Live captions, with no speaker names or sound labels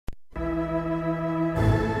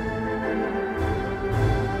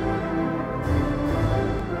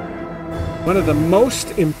One of the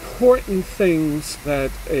most important things that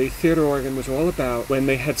a theater organ was all about when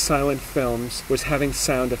they had silent films was having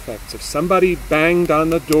sound effects. If somebody banged on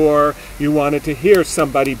the door, you wanted to hear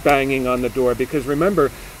somebody banging on the door, because remember,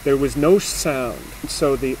 there was no sound.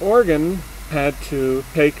 So the organ had to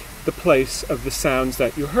take the place of the sounds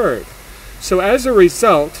that you heard. So as a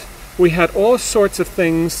result, we had all sorts of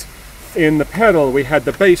things in the pedal. We had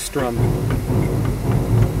the bass drum,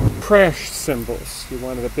 crash cymbals. You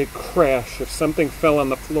wanted a big crash if something fell on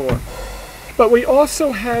the floor. But we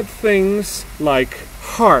also had things like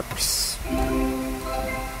harps.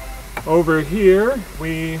 Over here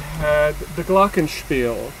we had the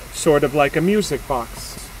glockenspiel, sort of like a music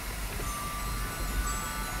box.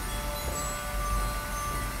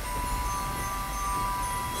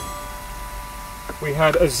 We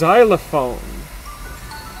had a xylophone.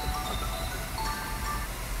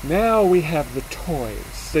 Now we have the toys.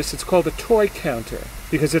 It's called a toy counter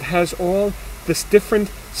because it has all this different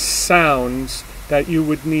sounds that you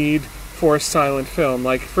would need for a silent film.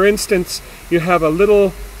 Like, for instance, you have a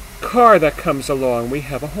little car that comes along. We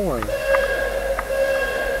have a horn.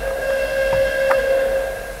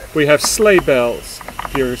 We have sleigh bells.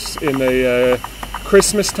 You're in the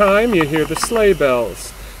Christmas time, you hear the sleigh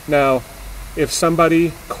bells. Now, if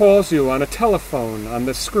somebody calls you on a telephone on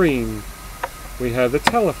the screen, we have the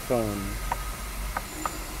telephone.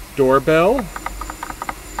 Doorbell.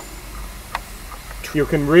 You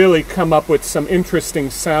can really come up with some interesting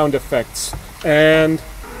sound effects. And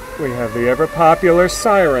we have the ever-popular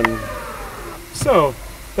siren. So,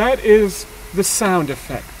 that is the sound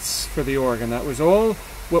effects for the organ. That was all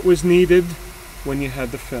what was needed when you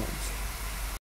had the films.